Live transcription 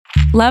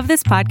Love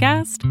this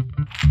podcast?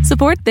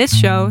 Support this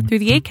show through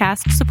the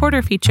Acast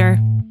supporter feature.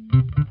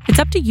 It's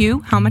up to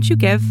you how much you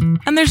give,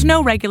 and there's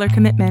no regular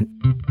commitment.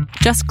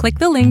 Just click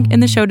the link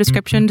in the show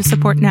description to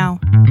support now.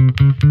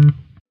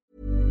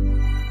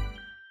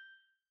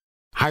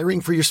 Hiring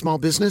for your small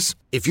business?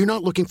 If you're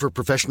not looking for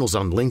professionals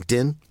on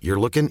LinkedIn, you're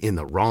looking in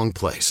the wrong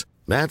place.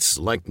 That's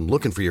like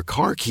looking for your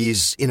car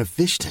keys in a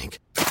fish tank.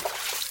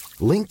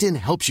 LinkedIn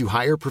helps you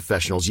hire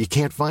professionals you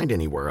can't find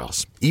anywhere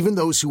else, even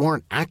those who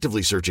aren't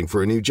actively searching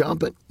for a new job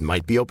but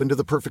might be open to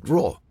the perfect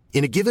role.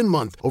 In a given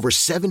month, over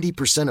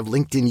 70% of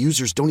LinkedIn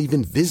users don't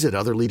even visit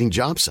other leading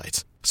job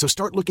sites. So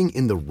start looking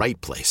in the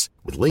right place.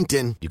 With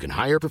LinkedIn, you can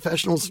hire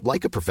professionals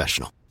like a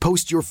professional.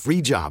 Post your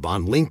free job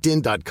on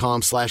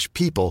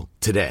linkedin.com/people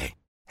today.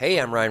 Hey,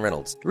 I'm Ryan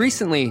Reynolds.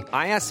 Recently,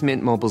 I asked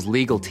Mint Mobile's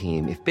legal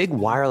team if big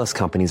wireless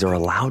companies are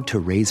allowed to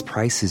raise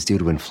prices due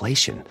to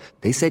inflation.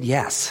 They said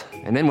yes.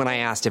 And then when I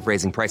asked if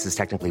raising prices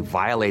technically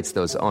violates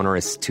those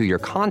onerous 2-year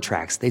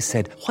contracts, they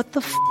said, "What the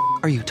f***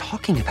 are you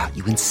talking about,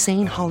 you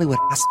insane Hollywood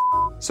ass?"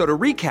 So to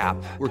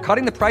recap, we're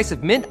cutting the price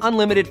of Mint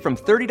Unlimited from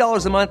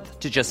 $30 a month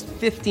to just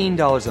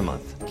 $15 a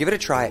month. Give it a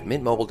try at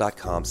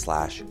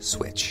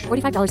mintmobile.com/switch.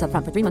 $45 up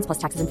front for 3 months plus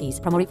taxes and fees.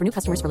 Promo rate for new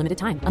customers for limited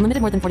time. Unlimited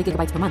more than 40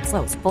 gigabytes per month.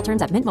 Slows full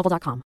terms at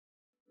mintmobile.com.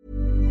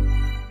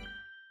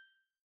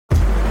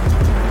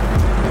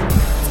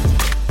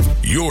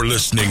 You're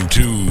listening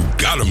to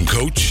Got 'em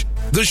Coach,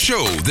 the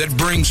show that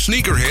brings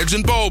sneakerheads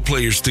and ball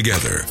players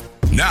together.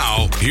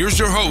 Now, here's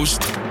your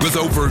host with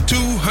over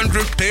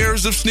 200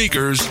 pairs of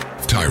sneakers,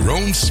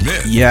 Tyrone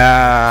Smith. Yo,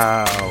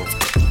 I'm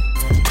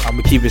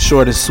gonna keep it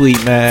short and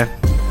sweet, man.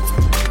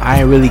 I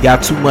ain't really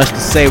got too much to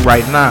say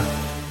right now.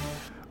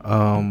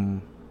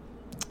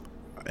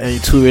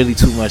 Ain't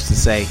too much to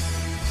say.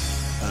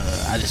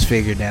 I just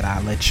figured that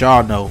I'd let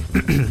y'all know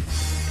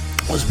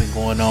what's been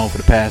going on for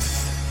the past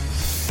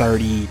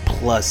 30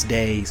 plus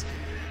days.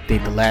 I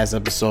think the last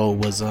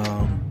episode was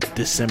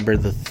December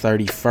the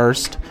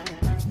 31st,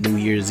 New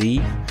Year's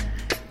Eve.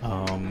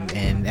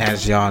 And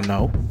as y'all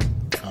know,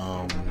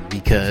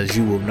 because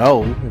you will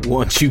know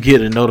once you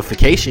get a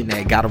notification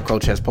that Got 'em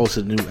Coach has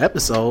posted a new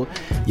episode,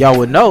 y'all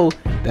would know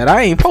that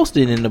I ain't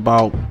posted in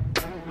about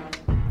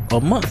a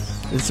month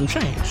and some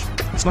change.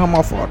 It's not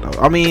my fault though.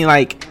 I mean,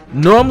 like,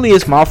 normally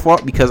it's my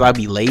fault because I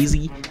be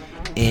lazy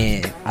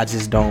and I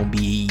just don't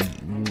be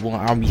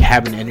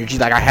having the energy.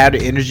 Like, I have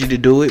the energy to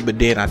do it, but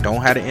then I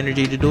don't have the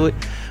energy to do it.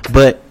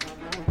 But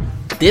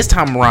this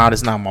time around,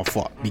 it's not my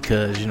fault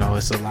because, you know,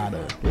 it's a lot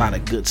of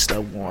good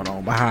stuff going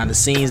on behind the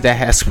scenes that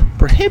has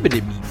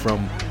prohibited me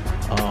from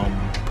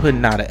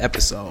putting out an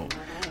episode.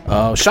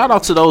 Shout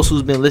out to those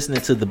who's been listening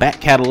to the back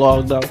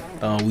catalog though.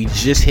 We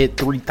just hit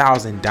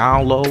 3,000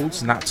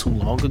 downloads not too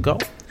long ago,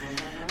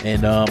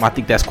 and I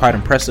think that's quite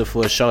impressive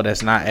for a show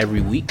that's not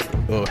every week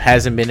or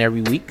hasn't been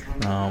every week.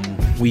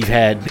 We've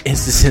had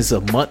instances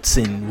of months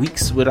and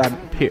weeks without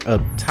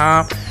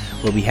time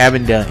where we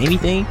haven't done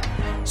anything.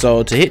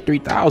 So to hit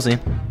 3,000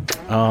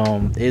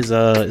 is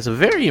a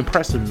very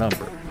impressive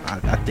number.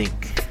 I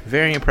think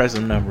very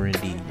impressive number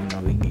indeed. You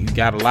know, you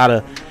got a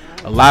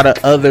lot of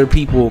other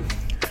people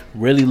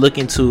really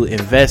looking to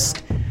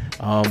invest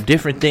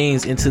different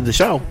things into the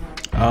show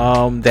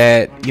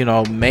that, you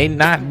know, may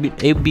not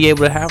be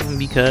able to happen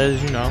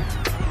because, you know,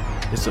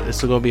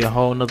 it's gonna be a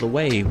whole nother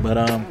wave. But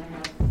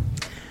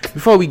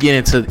before we get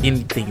into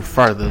anything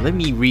further, let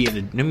me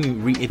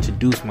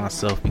reintroduce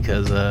myself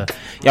because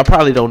y'all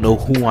probably don't know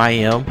who I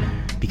am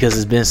because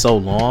it's been so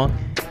long,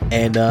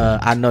 and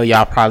I know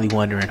y'all probably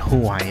wondering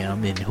who I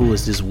am and who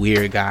is this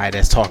weird guy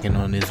that's talking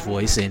on this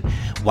voice, and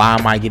why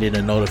am I getting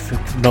a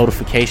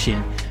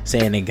notification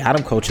saying that Got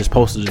 'em Coach has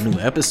posted a new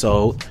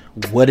episode.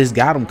 What is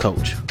Got 'em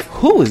Coach?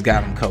 Who is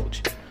Got 'em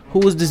Coach?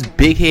 Who is this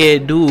big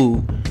head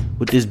dude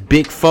with this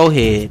big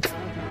forehead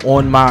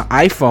on my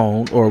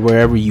iPhone or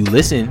wherever you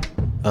listen?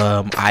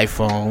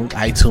 iPhone,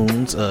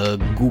 iTunes,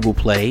 Google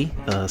Play,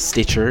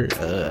 Stitcher,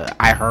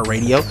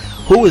 iHeartRadio.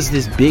 Who is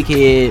this big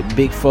head,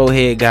 big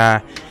forehead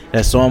guy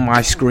that's on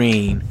my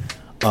screen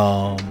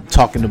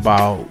talking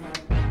about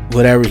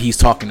whatever he's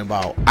talking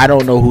about? I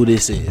don't know who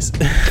this is.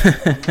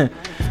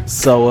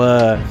 So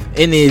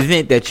in the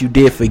event that you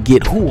did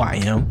forget who I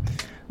am,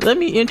 let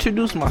me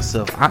introduce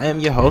myself. I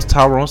am your host,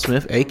 Tyrone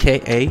Smith,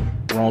 aka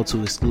Wrong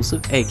to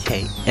Exclusive,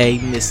 aka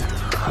Mr.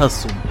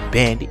 Hustle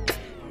Bandit,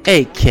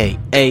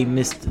 aka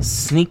Mr.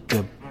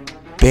 Sneaker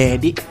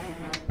Bandit,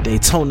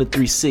 Daytona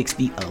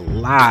 360,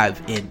 alive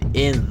and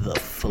in the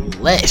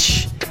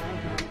flesh.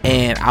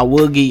 And I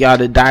will give y'all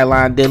the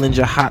Dylan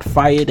Dillinger Hot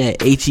Fire,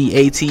 that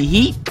HEAT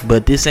Heat,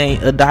 but this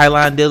ain't a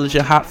Dylan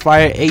Dillinger Hot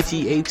Fire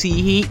HEAT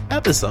Heat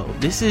episode.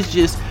 This is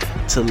just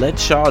to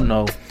let y'all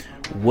know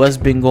what's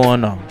been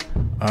going on.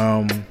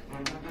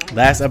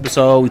 Last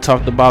episode we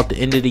talked about the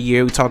end of the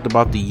year. We talked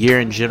about the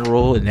year in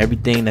general and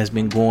everything that's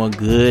been going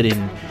good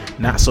and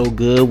not so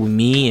good with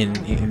me and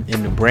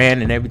the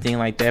brand and everything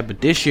like that.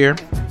 But this year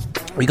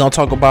we're gonna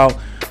talk about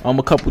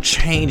a couple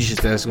changes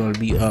that's going to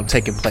be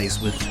taking place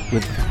with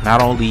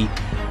not only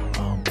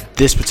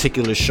this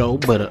particular show,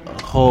 but a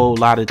whole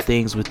lot of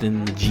things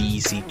within the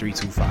GEC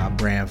 325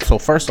 brand. So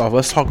first off,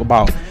 let's talk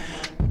about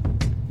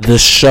the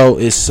show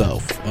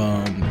itself.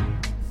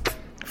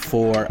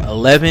 For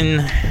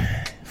 11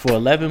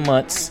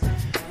 months,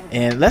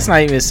 and let's not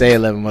even say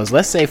 11 months,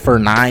 let's say for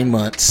 9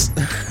 months,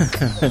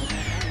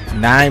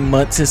 9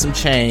 months and some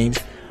change,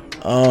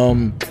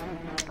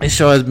 this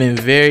show has been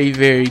very,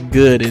 very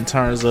good in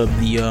terms of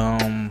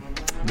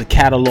the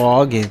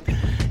catalog and,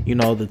 you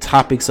know, the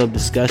topics of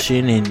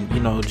discussion, and,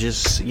 you know,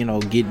 just, you know,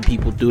 getting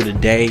people through the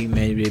day.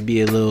 Maybe it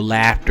be a little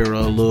laughter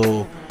or a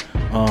little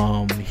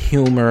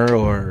humor,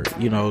 or,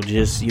 you know,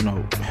 just, you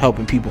know,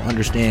 helping people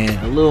understand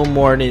a little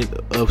more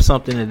of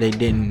something that they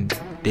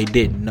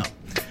didn't know.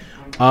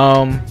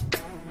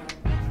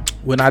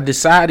 When I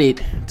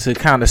decided to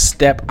kind of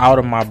step out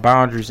of my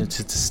boundaries and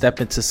to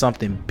step into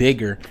something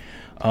bigger,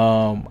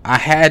 I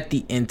had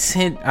the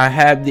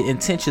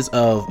intentions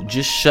of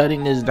just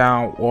shutting this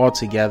down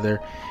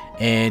altogether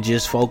and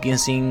just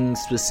focusing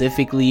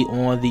specifically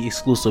on the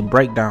exclusive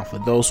breakdown. For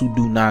those who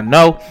do not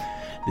know,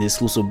 the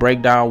exclusive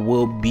breakdown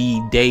will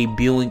be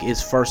debuting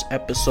its first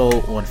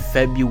episode on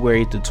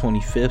February the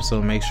 25th.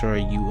 So make sure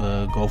you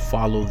go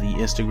follow the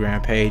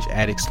Instagram page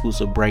at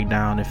Exclusive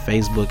Breakdown, and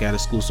Facebook at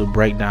Exclusive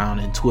Breakdown,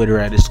 and Twitter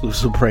at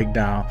Exclusive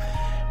Breakdown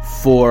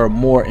for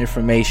more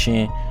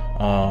information,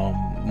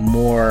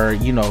 more,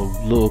 you know,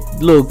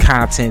 little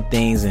content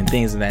things and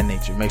things of that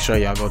nature. Make sure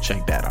y'all go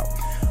check that out.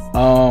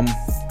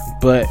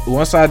 But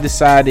once I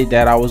decided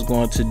that I was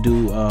going to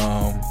do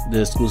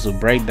the exclusive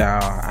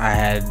breakdown, I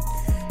had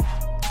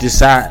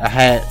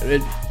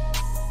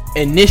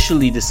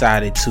initially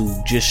decided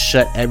to just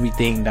shut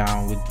everything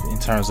down in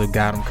terms of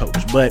Gotham Coach.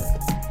 But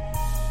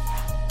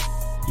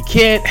you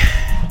can't,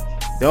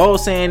 the old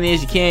saying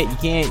is, you can't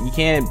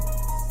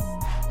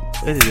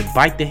what is it,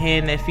 bite the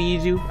hand that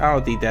feeds you? I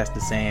don't think that's the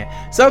saying.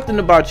 Something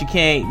about you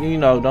can't, you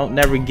know, don't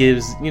never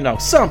gives, you know,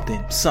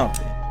 something.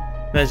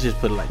 Let's just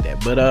put it like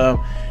that. But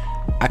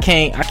I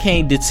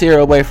can't deter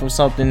away from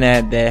something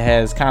that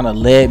has kind of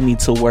led me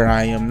to where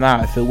I am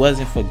now. If it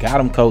wasn't for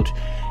Gotham Coach,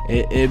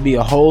 it'd be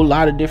a whole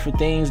lot of different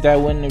things that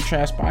wouldn't have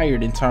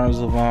transpired in terms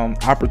of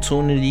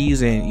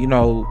opportunities, and, you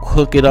know,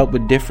 hook it up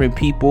with different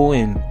people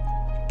and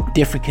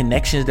different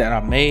connections that I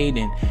made,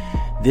 and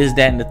this,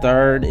 that, and the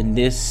third, and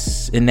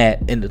this and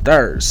that and the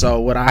third. So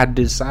what I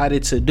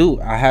decided to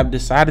do, I have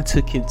decided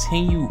to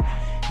continue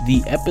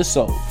the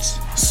episodes.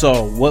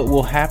 So what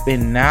will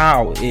happen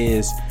now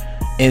is,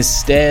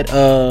 instead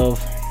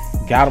of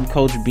Gotham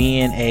Coach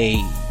being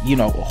a, you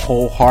know,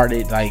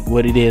 wholehearted like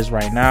what it is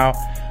right now,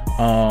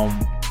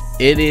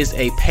 it is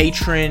a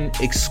patron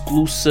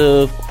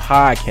exclusive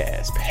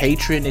podcast.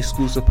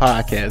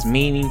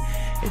 Meaning,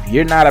 if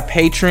you're not a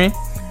patron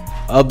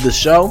of the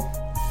show,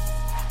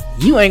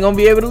 you ain't gonna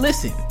be able to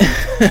listen.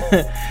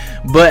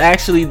 But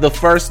actually, the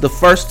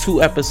first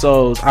 2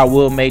 episodes, I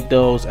will make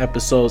those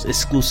episodes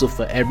exclusive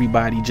for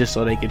everybody, just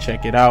so they can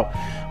check it out.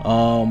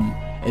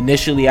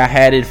 Initially, I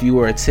had it, if you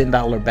were a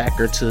 $10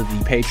 backer to the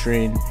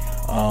Patreon,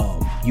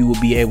 you will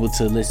be able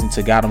to listen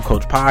to Gotham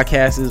Coach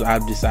podcasts.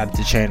 I've decided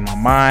to change my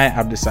mind.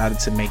 I've decided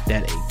to make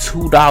that a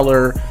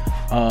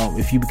 $2.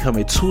 If you become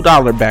a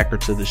 $2 backer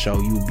to the show,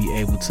 you will be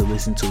able to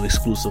listen to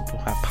exclusive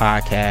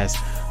podcasts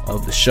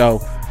of the show.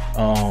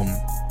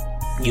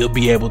 You'll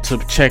be able to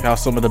check out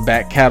some of the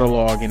back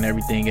catalog and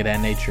everything of that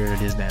nature.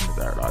 This, that, and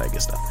the third, all that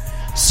good stuff.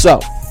 So,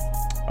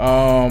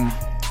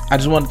 I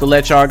just wanted to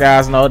let y'all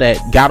guys know that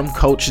Gotham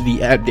Coach,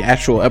 the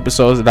actual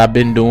episodes that I've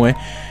been doing,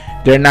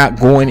 they're not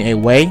going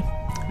away.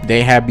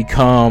 They have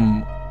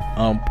become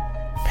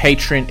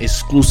patron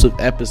exclusive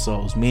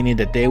episodes, meaning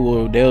that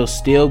they'll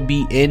still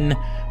be in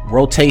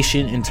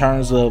rotation in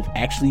terms of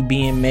actually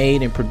being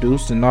made and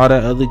produced and all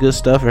that other good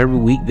stuff every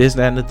week, this,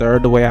 that, and the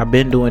third, the way I've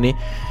been doing it.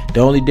 The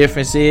only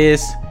difference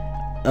is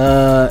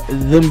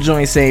them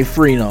joints ain't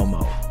free no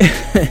more.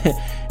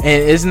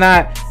 And it's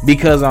not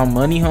because I'm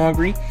money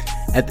hungry.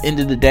 At the end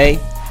of the day,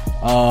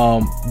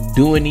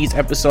 doing these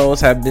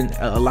episodes have been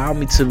allowed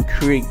me to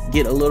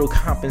get a little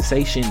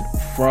compensation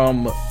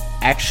from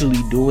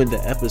actually doing the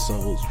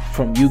episodes,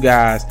 from you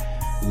guys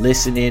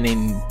listening,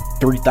 and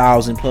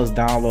 3,000 plus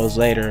downloads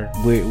later,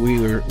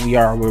 we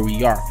are where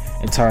we are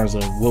in terms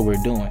of what we're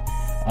doing.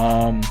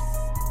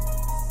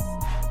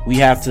 We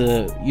have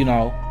to, you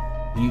know,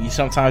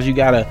 sometimes you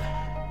gotta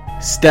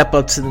step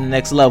up to the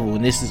next level,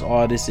 and this is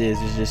all this is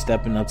just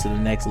stepping up to the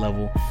next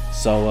level.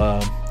 So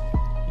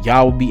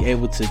y'all will be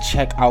able to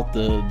check out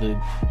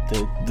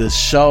the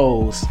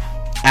shows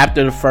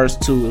after the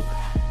first 2.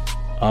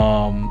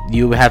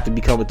 You would have to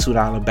become a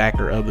 $2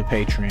 backer of the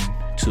Patreon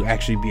to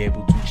actually be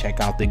able to check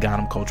out the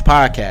Gotham Coach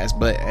podcast.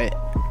 But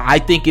I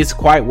think it's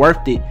quite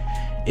worth it,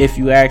 if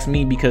you ask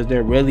me, because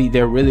they're really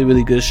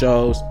good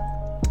shows.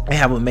 They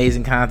have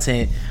amazing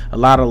content, a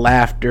lot of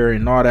laughter,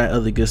 and all that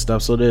other good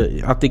stuff. So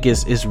I think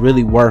it's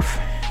really worth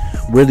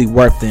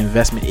the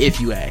investment,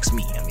 if you ask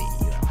me. I mean,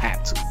 you don't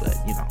have to, but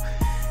you know,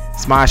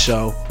 it's my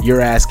show.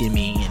 You're asking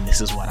me, and this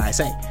is what I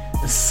say.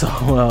 So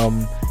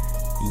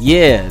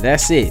yeah,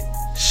 that's it.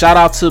 Shout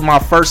out to my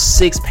first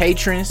 6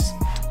 patrons.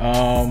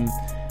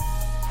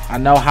 I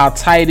know how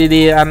tight it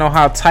is. I know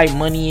how tight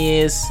money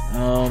is.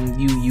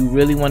 You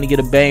really want to get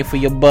a bang for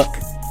your buck.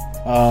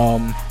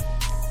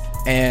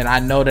 And I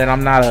know that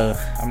I'm not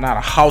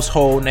a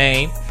household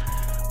name.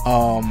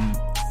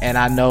 And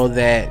I know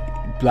that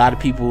a lot of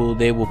people,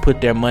 they will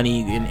put their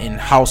money in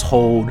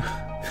household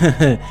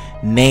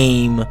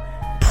name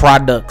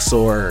products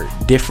or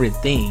different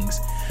things.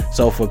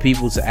 So for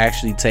people to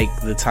actually take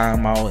the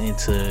time out and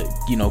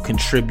to,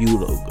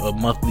 contribute a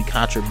monthly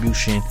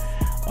contribution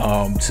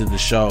to the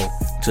show,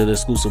 to the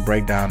exclusive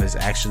breakdown, is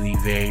actually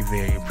very,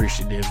 very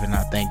appreciative. And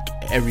I thank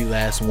every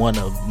last one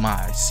of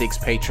my 6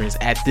 patrons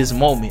at this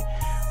moment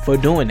for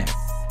doing that.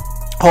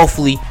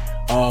 Hopefully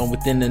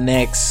within the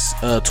next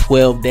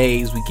 12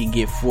 days we can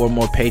get 4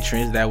 more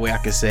patrons. That way I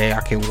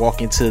can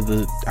walk into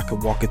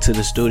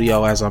the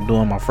studio as I'm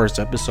doing my first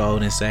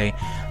episode and say,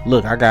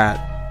 look, I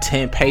got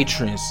 10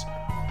 patrons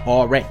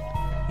already. You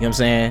know what I'm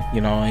saying?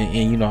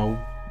 And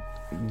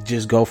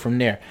just go from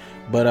there.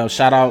 But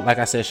shout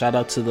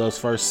out to those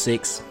first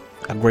 6.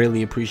 I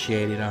greatly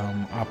appreciate it.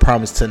 I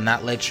promise to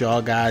not let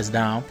y'all guys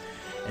down,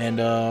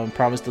 and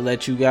promise to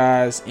let you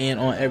guys in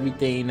on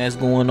everything that's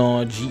going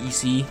on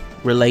GEC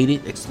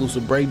related,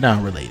 exclusive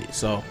breakdown related.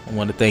 So I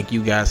want to thank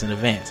you guys in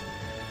advance.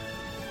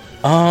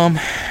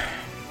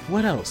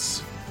 What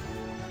else?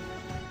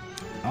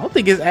 I don't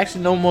think it's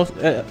actually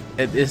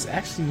it's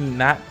actually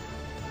not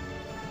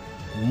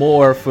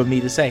more for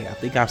me to say. I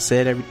think I've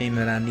said everything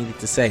that I needed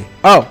to say.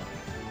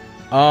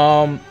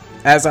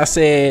 As I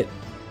said,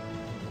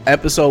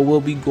 episode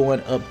will be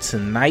going up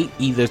tonight,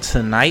 either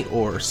tonight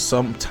or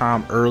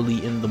sometime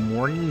early in the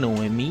morning,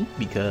 knowing me,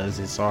 because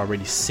it's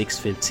already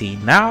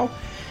 6:15 now,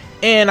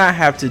 and I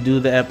have to do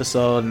the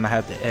episode and I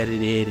have to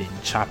edit it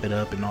and chop it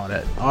up and all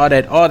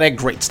that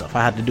great stuff.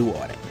 I have to do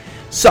all that.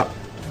 So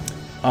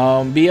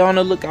be on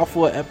the lookout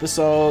for an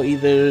episode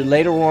either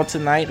later on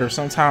tonight or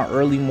sometime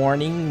early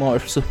morning.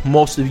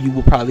 Most of you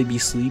will probably be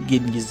asleep,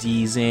 getting your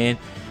Z's in,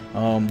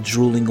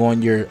 drooling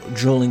on your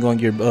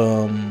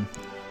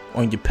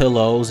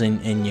pillows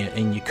and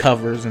your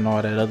covers and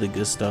all that other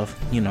good stuff.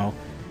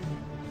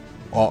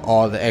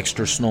 All the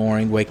extra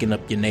snoring, waking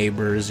up your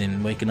neighbors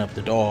and waking up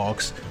the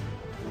dogs.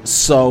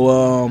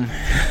 So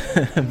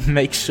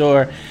make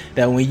sure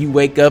that when you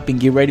wake up and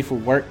get ready for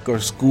work or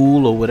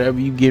school or whatever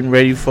you getting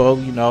ready for,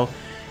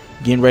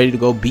 getting ready to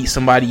go beat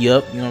somebody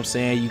up, you know what I'm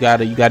saying, you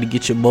gotta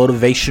get your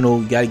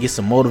motivational, you gotta get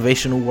some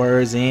motivational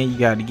words in, you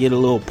gotta get a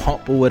little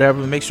pump or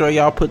whatever. Make sure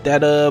y'all put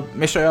that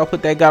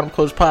Got 'em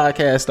Coach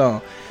podcast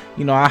on.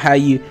 I how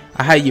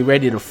you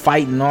ready to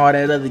fight and all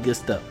that other good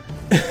stuff.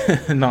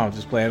 No, I'm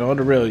just playing on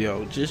the real,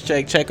 yo. Just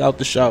check out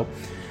the show.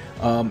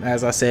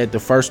 As I said, the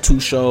first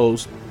 2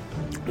 shows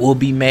will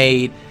be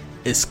made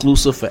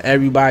exclusive for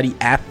everybody.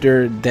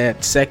 After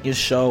that second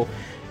show,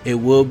 it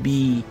will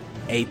be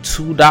a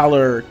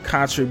 $2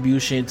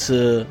 contribution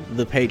to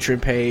the Patreon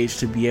page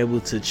to be able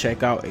to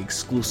check out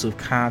exclusive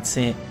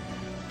content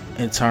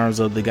in terms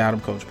of the Got 'em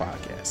Coach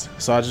podcast.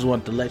 So I just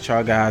wanted to let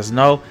y'all guys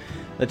know.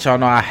 Let y'all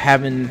know I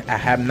have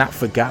not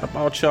forgot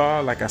about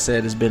y'all. Like I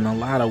said, there's been a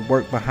lot of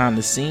work behind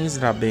the scenes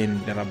that I've been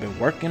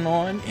working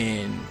on,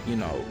 and you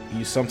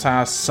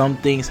sometimes some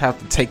things have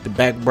to take the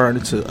back burner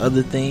to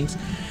other things,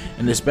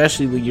 and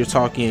especially when you're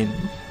talking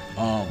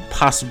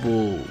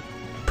possible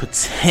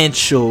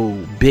potential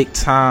big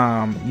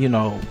time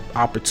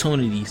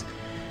opportunities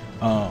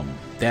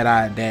that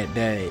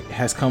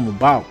has come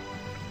about.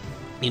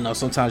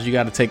 Sometimes you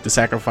got to take the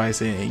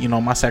sacrifice,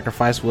 and my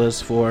sacrifice was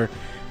for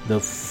the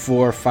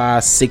 4,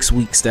 5, 6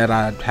 weeks that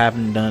I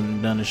haven't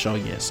done a show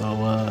yet. So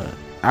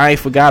I ain't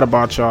forgot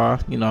about y'all.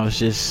 It's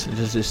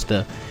just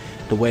the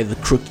way the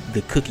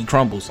cookie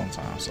crumbles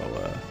sometimes. So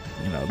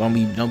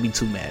don't be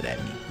too mad at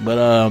me.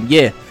 But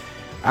yeah,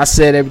 I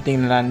said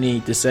everything that I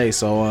need to say.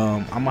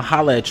 So I'ma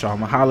holla at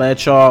y'all.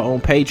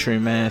 On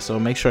Patreon, man. So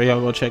make sure y'all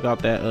go check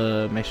out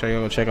that. Make sure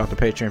y'all go check out the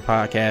Patreon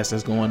podcast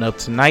that's going up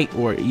tonight,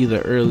 or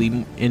either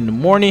early in the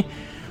morning,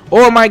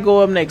 or it might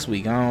go up next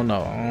week. I don't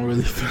know. I don't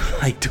really feel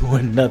like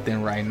doing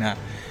nothing right now.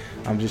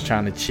 I'm just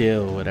trying to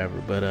chill or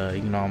whatever. But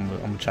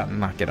I'm trying to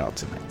knock it out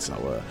tonight.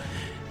 So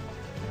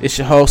it's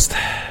your host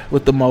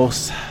with the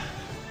most,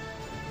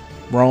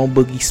 Rome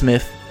Boogie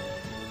Smith,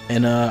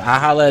 and I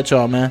holla at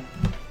y'all, man.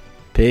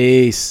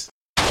 Peace.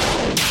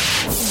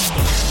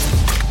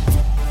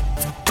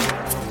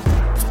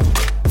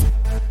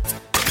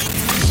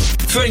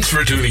 Thanks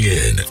for tuning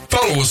in.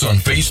 Follow us on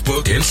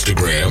Facebook,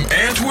 Instagram,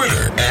 and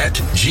Twitter at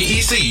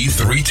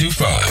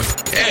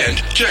GEC325.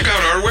 And check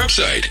out our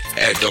website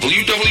at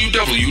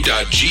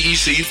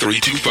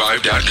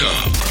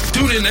www.gec325.com.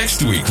 Tune in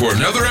next week for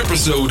another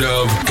episode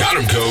of Got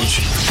 'em Coach.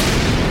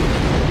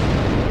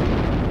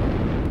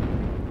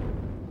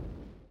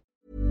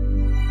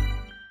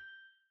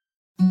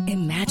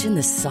 Imagine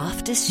the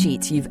softest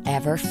sheets you've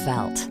ever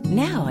felt.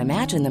 Now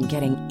imagine them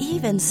getting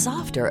even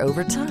softer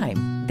over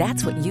time.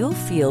 That's what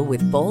you'll feel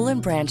with Boll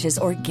 & Branch's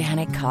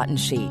organic cotton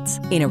sheets.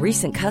 In a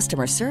recent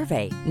customer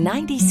survey,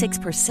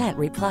 96%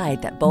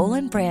 replied that Boll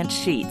 & Branch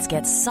sheets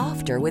get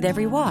softer with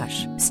every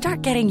wash.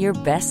 Start getting your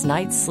best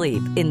night's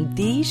sleep in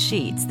these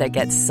sheets that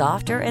get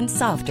softer and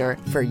softer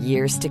for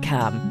years to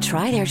come.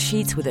 Try their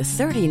sheets with a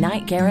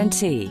 30-night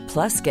guarantee.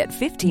 Plus, get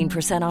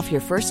 15% off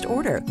your first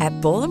order at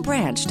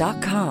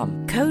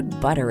bollandbranch.com. Code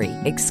BUTTERY.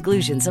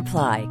 Exclusions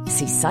apply.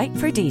 See site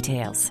for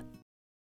details.